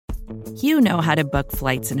You know how to book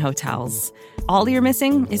flights and hotels. All you're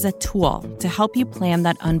missing is a tool to help you plan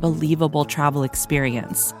that unbelievable travel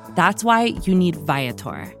experience. That's why you need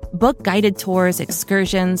Viator. Book guided tours,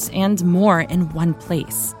 excursions, and more in one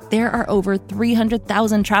place. There are over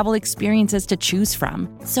 300,000 travel experiences to choose from,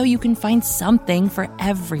 so you can find something for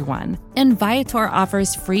everyone. And Viator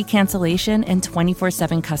offers free cancellation and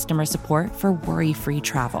 24/7 customer support for worry-free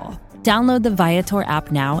travel. Download the Viator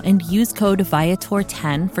app now and use code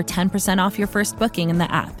Viator10 for 10% off your first booking in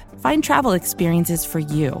the app. Find travel experiences for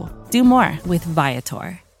you. Do more with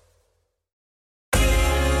Viator.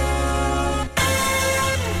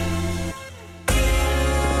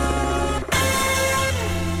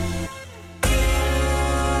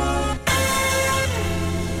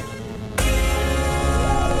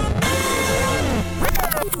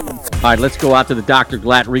 All right, let's go out to the Dr.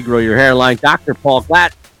 Glatt Regrow Your Hairline. Dr. Paul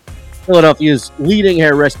Glatt, Philadelphia's leading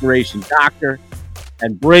hair restoration doctor,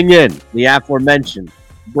 and bring in the aforementioned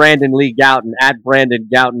Brandon Lee Gouton at Brandon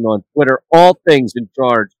Gouton on Twitter. All things in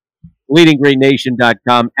charge.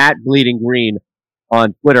 BleedingGreenNation.com at Bleeding Green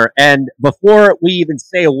on Twitter. And before we even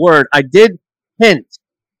say a word, I did hint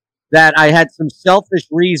that I had some selfish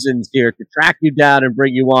reasons here to track you down and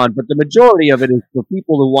bring you on, but the majority of it is for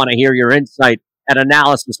people who want to hear your insight and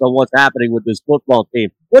analysis on what's happening with this football team.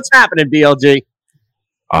 What's happening, BLG?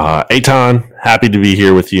 Eitan, happy to be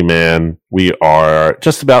here with you, man. We are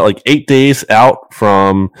just about 8 days out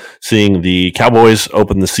from seeing the Cowboys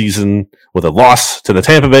open the season with a loss to the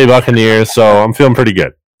Tampa Bay Buccaneers, so I'm feeling pretty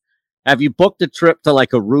good. Have you booked a trip to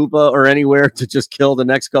Aruba or anywhere to just kill the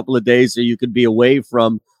next couple of days so you could be away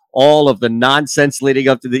from all of the nonsense leading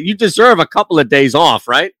up to you deserve a couple of days off,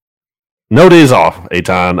 right? No days off,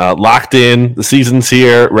 Eitan. Locked in. The season's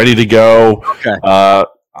here, ready to go. Okay.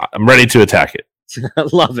 I'm ready to attack it.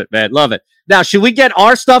 Love it, man. Love it. Now, should we get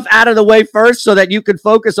our stuff out of the way first so that you can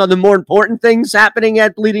focus on the more important things happening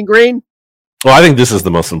at Bleeding Green? Well, I think this is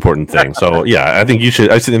the most important thing. So, yeah, I think you should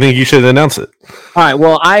announce it. All right.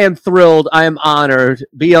 Well, I am thrilled. I am honored.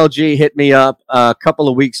 BLG hit me up a couple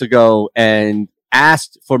of weeks ago and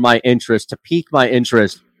asked for my interest, to pique my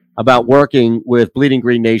interest about working with Bleeding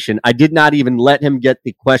Green Nation. I did not even let him get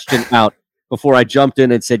the question out before I jumped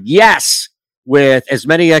in and said yes, with as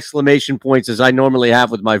many exclamation points as I normally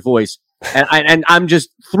have with my voice. And I'm just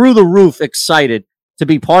through the roof excited to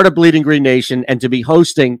be part of Bleeding Green Nation and to be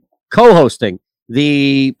co-hosting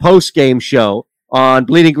the post-game show on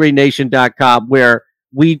bleedinggreennation.com, where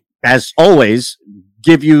we, as always,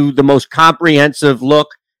 give you the most comprehensive look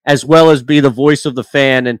as well as be the voice of the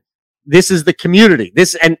fan. And this is the community.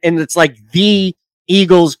 And it's like the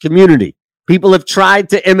Eagles community. People have tried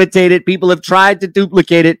to imitate it. People have tried to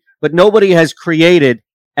duplicate it, but nobody has created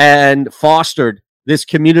and fostered this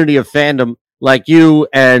community of fandom like you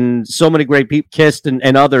and so many great people, Kist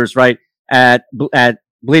and others, right, at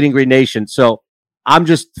Bleeding Green Nation. So I'm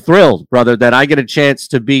just thrilled, brother, that I get a chance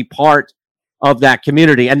to be part of that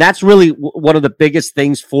community. And that's really one of the biggest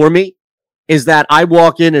things for me, is that I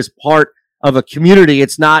walk in as part of a community.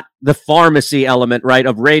 It's not the pharmacy element, right,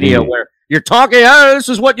 of radio where you're talking, oh, this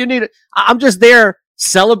is what you need. I'm just there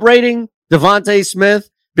celebrating Devontae Smith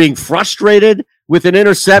being frustrated with an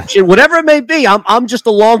interception, whatever it may be. I'm just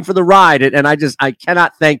along for the ride, and I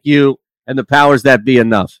cannot thank you and the powers that be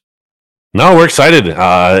enough. No, we're excited.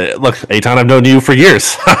 Look, Eitan, I've known you for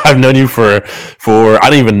years. I've known you for I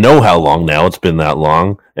don't even know how long now. It's been that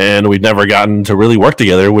long, and we've never gotten to really work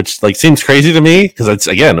together, which seems crazy to me because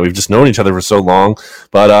we've just known each other for so long.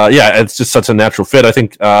 But it's just such a natural fit. I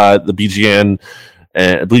think the BGN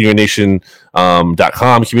and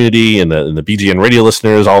BleedingGreenNation.com community and the BGN radio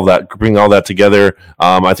listeners, all of that, bring all that together.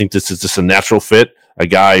 I think this is just a natural fit. A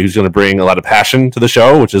guy who's going to bring a lot of passion to the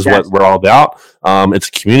show, which is what we're all about. It's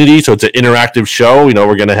a community, so it's an interactive show.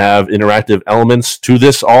 We're going to have interactive elements to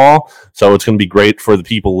this all, so it's going to be great for the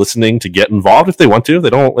people listening to get involved if they want to. If they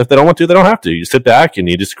don't want to, they don't have to. You sit back and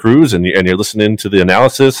you just cruise, and you're listening to the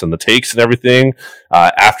analysis and the takes and everything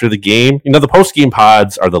after the game. The post-game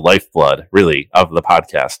pods are the lifeblood, really, of the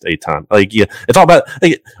podcast. Eitan, it's all about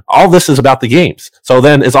all this is about the games. So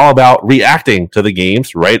then it's all about reacting to the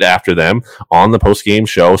games right after them on the post-game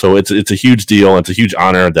show. So it's a huge deal. It's a huge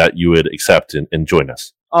honor that you would accept and join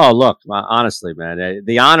us. Oh, look, honestly, man,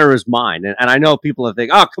 the honor is mine. And I know people are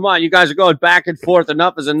thinking, oh, come on, you guys are going back and forth.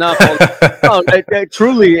 Enough is enough.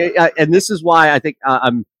 Truly, and this is why I think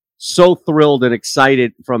I'm so thrilled and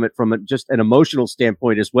excited from just an emotional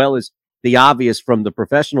standpoint, as well as the obvious from the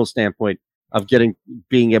professional standpoint of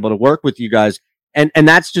being able to work with you guys. And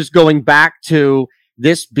that's just going back to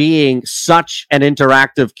this being such an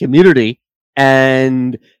interactive community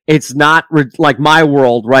and it's not like my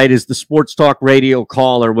world, right, is the sports talk radio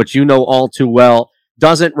caller, which you know all too well,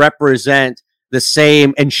 doesn't represent the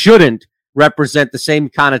same and shouldn't represent the same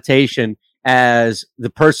connotation as the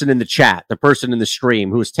person in the chat, the person in the stream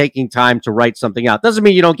who is taking time to write something out. Doesn't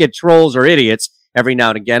mean you don't get trolls or idiots every now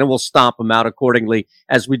and again, and we'll stomp them out accordingly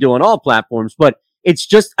as we do on all platforms. But it's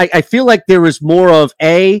just, I feel like there is more of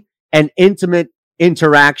an intimate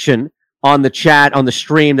interaction on the chat, on the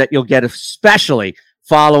stream, that you'll get, especially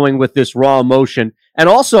following with this raw emotion. And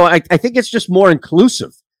also, I think it's just more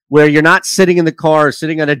inclusive, where you're not sitting in the car,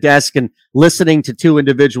 sitting at a desk and listening to two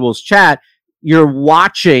individuals chat. You're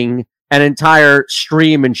watching an entire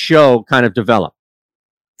stream and show kind of develop.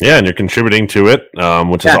 Yeah, and you're contributing to it,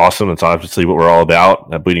 which is awesome. That's obviously what we're all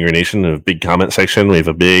about at Bleeding Green Nation. A big comment section. We have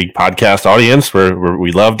a big podcast audience where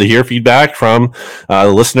we love to hear feedback from the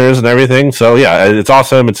listeners and everything. So yeah, it's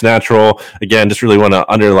awesome. It's natural. Again, just really want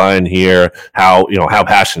to underline here how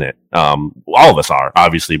passionate all of us are,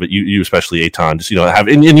 obviously, but you especially, Eitan, just have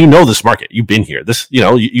and you know this market. You've been here. This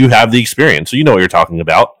you have the experience, so you know what you're talking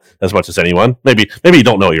about as much as anyone. Maybe you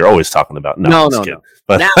don't know what you're always talking about. No.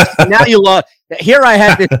 But now you love. Here I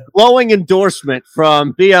had this glowing endorsement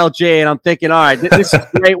from BLJ, and I'm thinking, all right, this is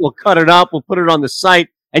great. We'll cut it up. We'll put it on the site.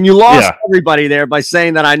 And you lost everybody there by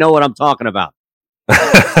saying that I know what I'm talking about.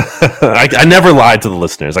 I never lied to the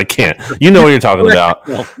listeners. I can't. You know what you're talking about.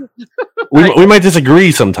 We might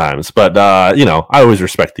disagree sometimes, but I always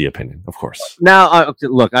respect the opinion, of course. Now,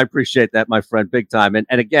 look, I appreciate that, my friend, big time. And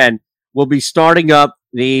again, we'll be starting up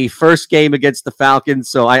the first game against the Falcons,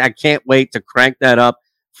 so I can't wait to crank that up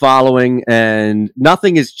following. And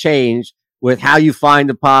nothing has changed with how you find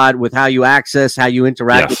the pod, with how you access, how you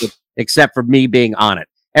interact with it, except for me being on it.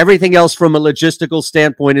 Everything else from a logistical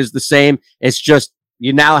standpoint is the same. It's just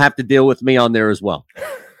you now have to deal with me on there as well.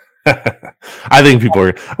 I think people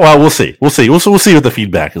are. Well, we'll see. We'll see what the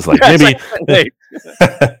feedback is like. Maybe.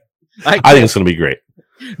 I think it's going to be great.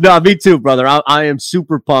 No, me too, brother. I am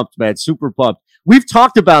super pumped, man. Super pumped. We've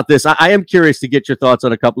talked about this. I am curious to get your thoughts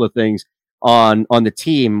on a couple of things on the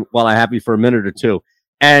team while I have you for a minute or two.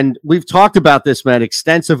 And we've talked about this, man,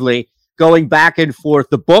 extensively, going back and forth.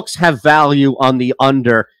 The books have value on the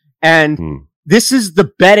under. And this is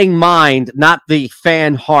the betting mind, not the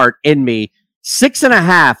fan heart in me.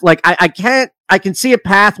 6.5. Like, I can see a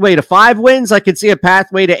pathway to 5 wins. I can see a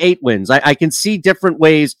pathway to 8 wins. I can see different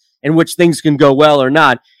ways in which things can go well or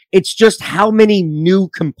not. It's just how many new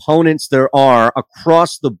components there are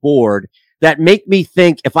across the board that make me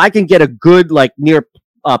think if I can get a good, like near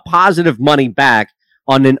positive money back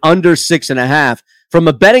on an under 6.5, from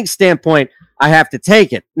a betting standpoint, I have to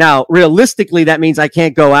take it. Now, realistically, that means I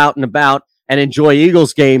can't go out and about and enjoy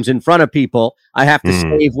Eagles games in front of people. I have to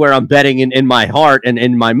save where I'm betting in my heart and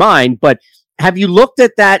in my mind. But have you looked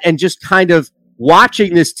at that and just kind of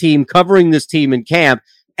watching this team, covering this team in camp?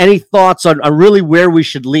 Any thoughts on really where we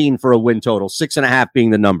should lean for a win total? 6.5 being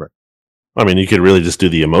the number. I mean, you could really just do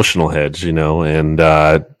the emotional hedge, and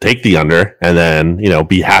take the under and then,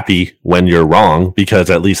 be happy when you're wrong because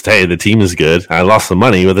at least, hey, the team is good. I lost some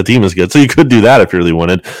money, but the team is good. So you could do that if you really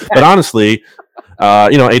wanted. But honestly,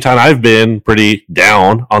 Eitan, I've been pretty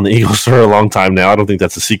down on the Eagles for a long time now. I don't think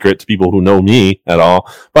that's a secret to people who know me at all.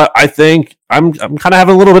 But I think I'm kind of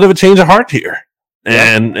having a little bit of a change of heart here.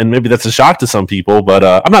 And maybe that's a shock to some people, but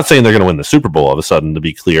I'm not saying they're going to win the Super Bowl all of a sudden, to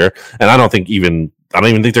be clear. And I don't even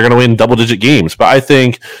think they're going to win double-digit games. But I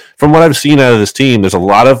think from what I've seen out of this team, there's a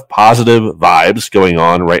lot of positive vibes going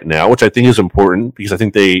on right now, which I think is important because I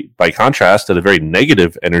think they, by contrast, had a very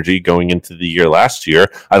negative energy going into the year last year.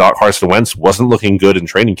 I thought Carson Wentz wasn't looking good in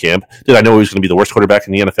training camp. Did I know he was going to be the worst quarterback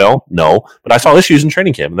in the NFL? No. But I saw issues in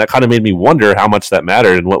training camp, and that kind of made me wonder how much that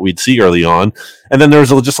mattered and what we'd see early on. And then there was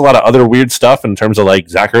just a lot of other weird stuff in terms of, like,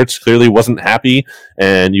 Zach Ertz clearly wasn't happy,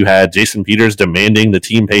 and you had Jason Peters demanding the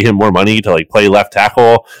team pay him more money to, like, play left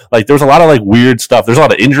tackle. Like, there was a lot of, like, weird stuff. There's a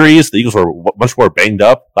lot of injuries. The Eagles were much more banged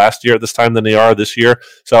up last year at this time than they are this year.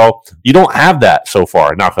 So you don't have that so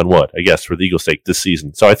far, knock on wood, I guess, for the Eagles' sake this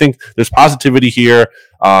season. So I think there's positivity here.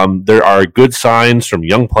 There are good signs from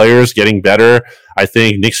young players getting better. I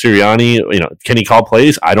think Nick Sirianni, can he call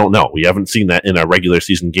plays? I don't know. We haven't seen that in a regular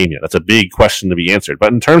season game yet. That's a big question to be answered.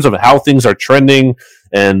 But in terms of how things are trending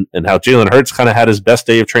and how Jalen Hurts kind of had his best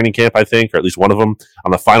day of training camp, I think, or at least one of them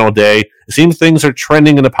on the final day, it seems things are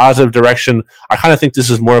trending in a positive direction. I kind of think this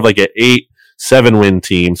is more of like an 8-7 win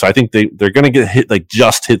team. So I think they're going to get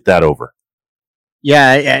just hit that over.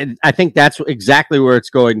 Yeah, I think that's exactly where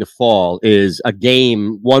it's going to fall, is a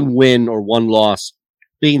game, one win or one loss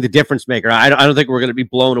being the difference maker. I don't think we're going to be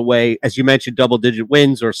blown away, as you mentioned, double-digit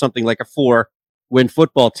wins or something like a 4-win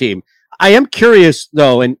football team. I am curious,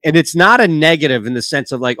 though, and it's not a negative in the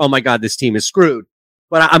sense of like, oh, my God, this team is screwed.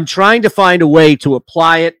 But I'm trying to find a way to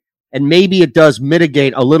apply it, and maybe it does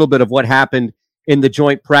mitigate a little bit of what happened in the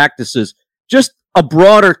joint practices. Just a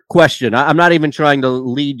broader question. I'm not even trying to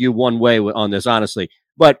lead you one way on this, honestly.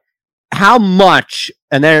 But how much,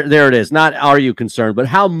 and there it is, not are you concerned, but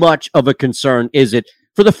how much of a concern is it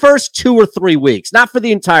for the first 2 or 3 weeks, not for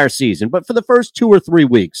the entire season, but for the first 2 or 3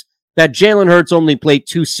 weeks, that Jalen Hurts only played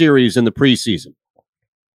 2 series in the preseason?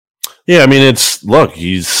 Yeah, I mean,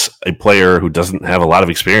 he's a player who doesn't have a lot of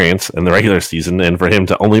experience in the regular season, and for him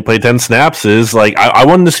to only play 10 snaps is like, I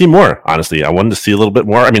wanted to see more, honestly. I wanted to see a little bit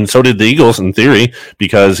more. I mean, so did the Eagles in theory,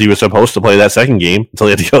 because he was supposed to play that second game until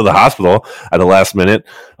he had to go to the hospital at the last minute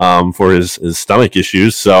for his stomach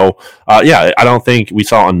issues. So, yeah, I don't think we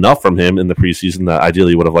saw enough from him in the preseason that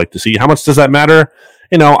ideally would have liked to see. How much does that matter?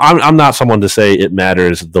 You know, I'm not someone to say it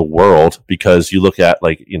matters the world, because you look at,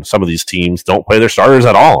 like, you know, some of these teams don't play their starters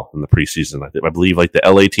at all in the preseason. I believe like the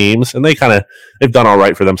LA teams, and they've done all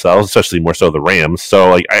right for themselves, especially more so the Rams. So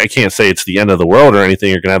like, I can't say it's the end of the world or anything.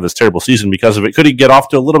 You're going to have this terrible season because of it. Could he get off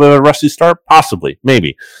to a little bit of a rusty start? Possibly,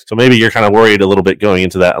 maybe. So maybe you're kind of worried a little bit going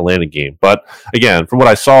into that Atlanta game. But again, from what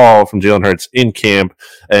I saw from Jalen Hurts in camp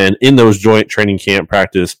and in those joint training camp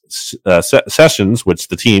practice sessions, which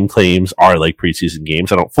the team claims are like preseason games,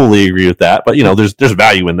 I don't fully agree with that, but you know, there's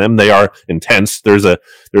value in them. They are intense. There's a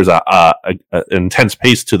intense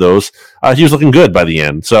pace to those. He was looking good by the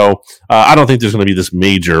end, so I don't think there's going to be this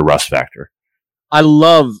major rust factor. I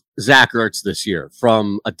love Zach Ertz this year,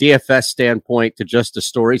 from a DFS standpoint to just a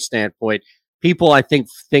story standpoint. People, I think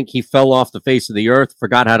he fell off the face of the earth,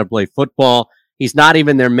 forgot how to play football. He's not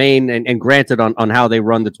even their main, and granted, on how they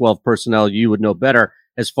run the 12 personnel, you would know better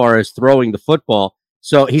as far as throwing the football.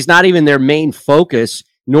 So he's not even their main focus,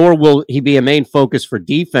 nor will he be a main focus for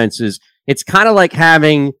defenses. It's kind of like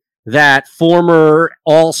having that former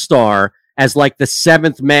all-star as like the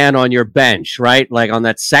 7th man on your bench, right? Like on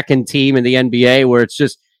that second team in the NBA, where it's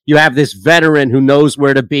just, you have this veteran who knows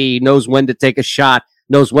where to be, knows when to take a shot,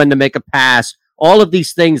 knows when to make a pass, all of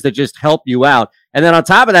these things that just help you out. And then on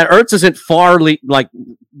top of that, Ertz isn't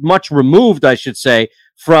much removed, I should say,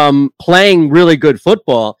 from playing really good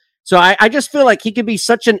football. So I just feel like he could be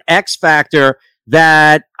such an X factor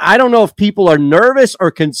that I don't know if people are nervous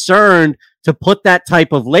or concerned to put that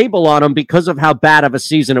type of label on him because of how bad of a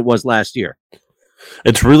season it was last year.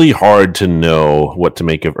 It's really hard to know what to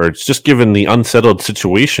make of Ertz, just given the unsettled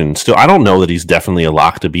situation. Still, I don't know that he's definitely a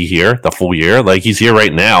lock to be here the full year. Like, he's here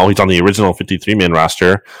right now. He's on the original 53-man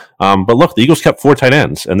roster. But look, the Eagles kept 4 tight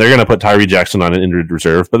ends, and they're going to put Tyree Jackson on an injured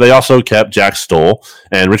reserve. But they also kept Jack Stoll,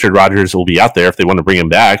 and Richard Rodgers will be out there if they want to bring him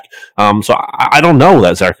back. So I don't know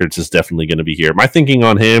that Zach Ertz is definitely going to be here. My thinking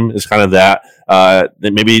on him is kind of that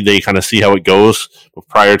maybe they kind of see how it goes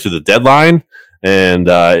prior to the deadline. And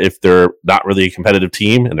if they're not really a competitive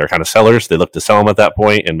team and they're kind of sellers, they look to sell him at that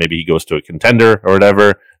point, and maybe he goes to a contender or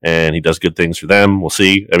whatever, and he does good things for them. We'll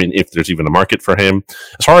see. I mean, if there's even a market for him.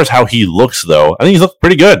 As far as how he looks, though, I think he's looked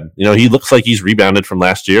pretty good. You know, he looks like he's rebounded from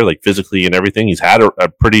last year, like physically and everything. He's had a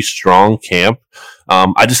pretty strong camp.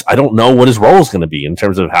 I don't know what his role is going to be in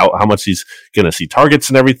terms of how much he's going to see targets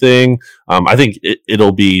and everything. I think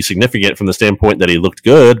it'll be significant from the standpoint that he looked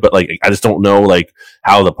good, but like, I just don't know like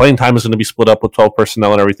how the playing time is going to be split up with 12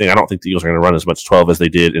 personnel and everything. I don't think the Eagles are going to run as much 12 as they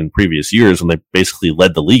did in previous years when they basically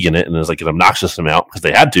led the league in it, and it was like an obnoxious amount because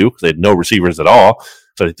they had no receivers at all.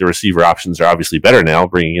 So I think the receiver options are obviously better now,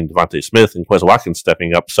 bringing in Devontae Smith and Quez Watkins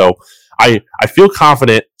stepping up. So I feel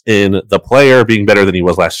confident in the player being better than he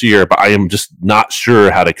was last year, but I am just not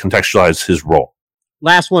sure how to contextualize his role.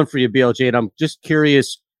 Last one for you, BLJ, and I'm just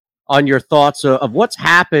curious on your thoughts of what's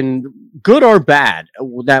happened, good or bad,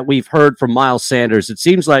 that we've heard from Miles Sanders. It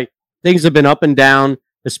seems like things have been up and down,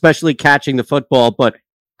 especially catching the football, but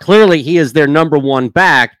clearly he is their number one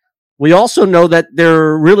back. We also know that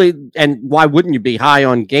they're really, and why wouldn't you be, high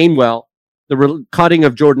on Gainwell, the cutting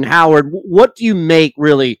of Jordan Howard. What do you make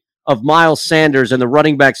really of Miles Sanders and the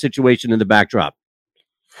running back situation in the backdrop?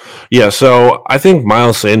 Yeah, so I think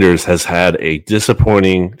Miles Sanders has had a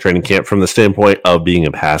disappointing training camp from the standpoint of being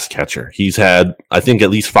a pass catcher. He's had, I think, at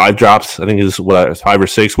least 5 drops. I think it's 5 or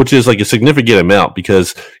 6, which is like a significant amount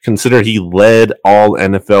because consider he led all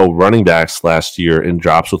NFL running backs last year in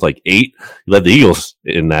drops with like 8. He led the Eagles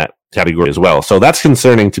in that category as well. So that's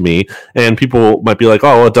concerning to me. And people might be like,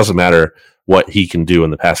 oh, well, it doesn't matter what he can do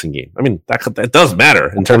in the passing game. I mean, that does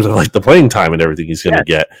matter in terms of like the playing time and everything he's going to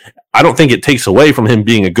get. I don't think it takes away from him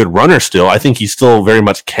being a good runner still. I think he still very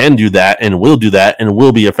much can do that and will do that and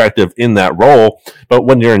will be effective in that role. But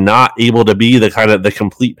when you're not able to be the kind of the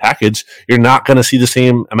complete package, you're not going to see the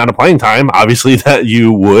same amount of playing time, obviously, that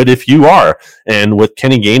you would if you are. And with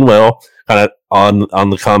Kenny Gainwell kind of on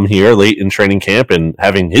the come here late in training camp and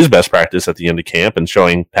having his best practice at the end of camp and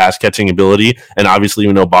showing pass catching ability, and obviously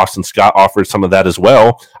we know Boston Scott offers some of that as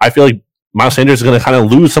well, I feel like Miles Sanders is going to kind of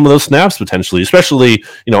lose some of those snaps potentially, especially,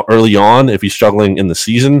 early on if he's struggling in the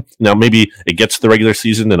season. Now, maybe it gets to the regular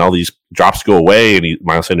season and all these drops go away and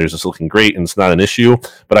Miles Sanders is looking great and it's not an issue.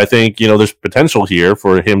 But I think, there's potential here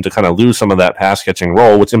for him to kind of lose some of that pass catching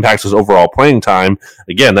role, which impacts his overall playing time.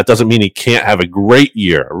 Again, that doesn't mean he can't have a great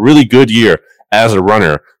year, a really good year as a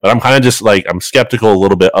runner, but I'm kind of just like, I'm skeptical a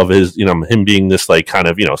little bit of his, him being this like kind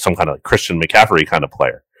of, some kind of Christian McCaffrey kind of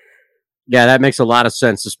player. Yeah, that makes a lot of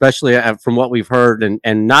sense, especially from what we've heard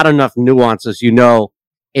and not enough nuances,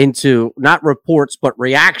 into not reports, but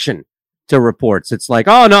reaction to reports. It's like,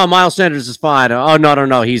 oh no, Miles Sanders is fine. Oh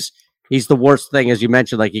no. He's the worst thing, as you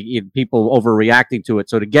mentioned, like people overreacting to it.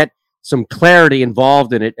 So to get some clarity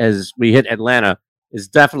involved in it as we hit Atlanta is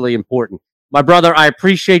definitely important. My brother, I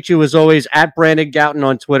appreciate you as always at Brandon Gouton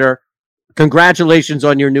on Twitter. Congratulations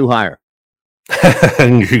on your new hire.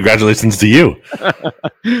 And congratulations to you.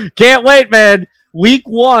 Can't wait, man. Week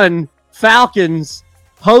 1, Falcons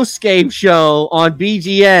post-game show on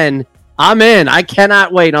BGN. I'm in. I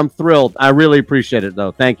cannot wait. I'm thrilled. I really appreciate it,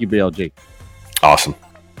 though. Thank you, BLG. Awesome.